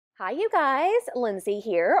Hi you guys, Lindsay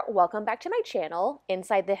here. Welcome back to my channel,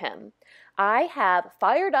 Inside the Hem. I have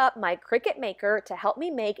fired up my Cricut Maker to help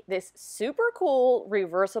me make this super cool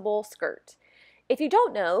reversible skirt. If you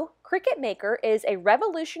don't know, Cricut Maker is a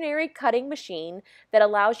revolutionary cutting machine that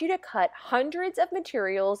allows you to cut hundreds of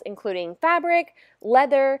materials including fabric,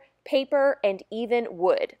 leather, paper, and even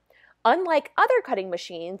wood. Unlike other cutting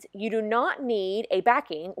machines, you do not need a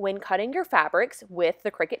backing when cutting your fabrics with the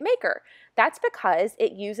Cricut Maker. That's because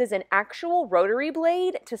it uses an actual rotary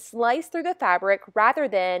blade to slice through the fabric rather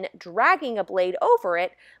than dragging a blade over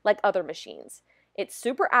it like other machines. It's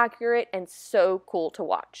super accurate and so cool to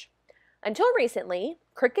watch. Until recently,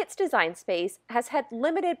 Cricut's design space has had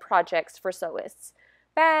limited projects for sewists.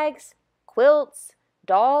 Bags, quilts,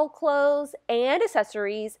 doll clothes, and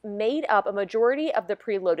accessories made up a majority of the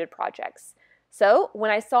preloaded projects. So when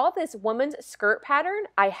I saw this woman's skirt pattern,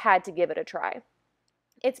 I had to give it a try.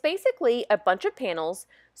 It's basically a bunch of panels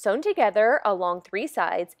sewn together along three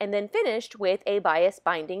sides and then finished with a bias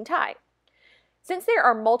binding tie. Since there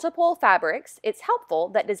are multiple fabrics, it's helpful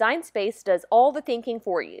that Design Space does all the thinking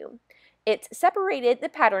for you. It's separated the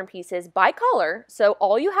pattern pieces by color, so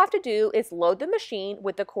all you have to do is load the machine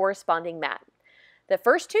with the corresponding mat. The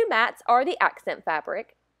first two mats are the accent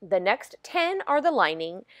fabric, the next 10 are the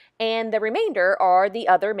lining, and the remainder are the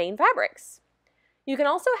other main fabrics. You can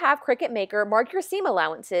also have Cricut Maker mark your seam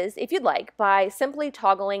allowances if you'd like by simply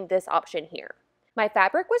toggling this option here. My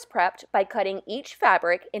fabric was prepped by cutting each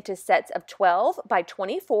fabric into sets of 12 by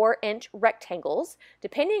 24 inch rectangles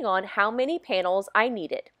depending on how many panels I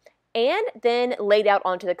needed, and then laid out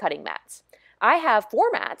onto the cutting mats. I have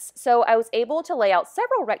 4 mats, so I was able to lay out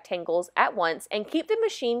several rectangles at once and keep the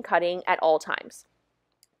machine cutting at all times.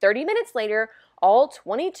 30 minutes later, all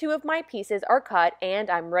 22 of my pieces are cut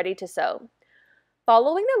and I'm ready to sew.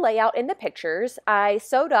 Following the layout in the pictures, I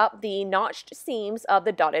sewed up the notched seams of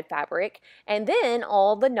the dotted fabric and then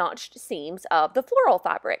all the notched seams of the floral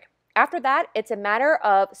fabric. After that, it's a matter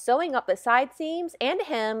of sewing up the side seams and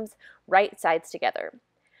hems right sides together.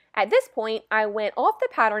 At this point, I went off the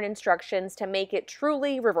pattern instructions to make it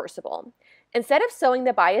truly reversible. Instead of sewing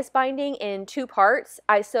the bias binding in 2 parts,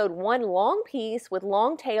 I sewed one long piece with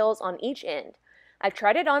long tails on each end. I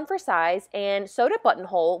tried it on for size and sewed a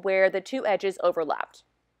buttonhole where the 2 edges overlapped.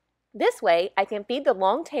 This way, I can feed the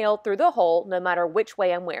long tail through the hole no matter which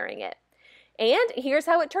way I'm wearing it. And here's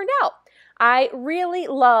how it turned out. I really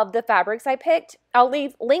love the fabrics I picked. I'll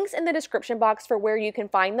leave links in the description box for where you can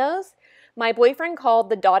find those. My boyfriend called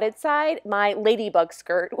the dotted side my ladybug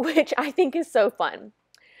skirt, which I think is so fun.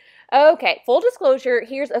 Okay, full disclosure,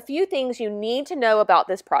 here's a few things you need to know about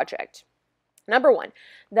this project. Number 1,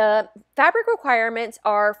 the fabric requirements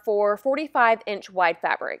are for 45-inch wide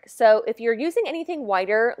fabric. So if you're using anything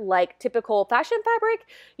wider like typical fashion fabric,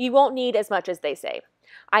 you won't need as much as they say.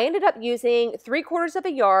 I ended up using 3/4 of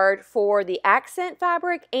a yard for the accent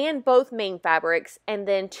fabric and both main fabrics, and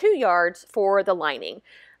then 2 yards for the lining.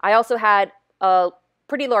 I also had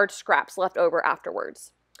pretty large scraps left over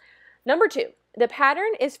afterwards. Number 2, the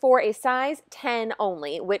pattern is for a size 10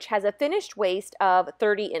 only, which has a finished waist of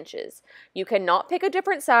 30 inches. You cannot pick a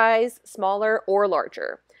different size, smaller or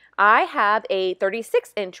larger. I have a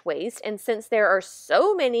 36-inch waist, and since there are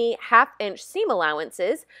so many half-inch seam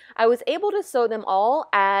allowances, I was able to sew them all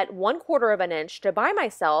at 1/4 of an inch to buy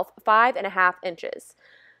myself 5.5 inches.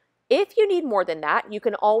 If you need more than that, you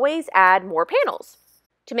can always add more panels.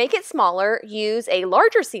 To make it smaller, use a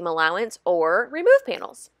larger seam allowance or remove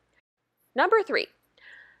panels. Number 3,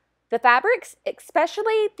 the fabrics,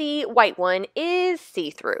 especially the white one, is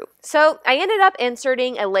see-through. So I ended up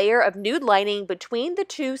inserting a layer of nude lining between the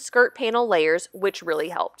 2 skirt panel layers, which really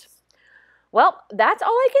helped. Well, that's all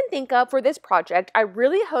I can think of for this project. I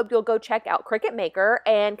really hope you'll go check out Cricut Maker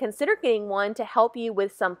and consider getting one to help you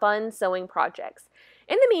with some fun sewing projects.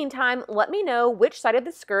 In the meantime, let me know which side of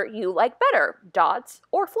the skirt you like better, dots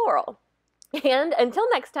or floral. And until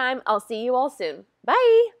next time, I'll see you all soon.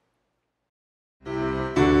 Bye!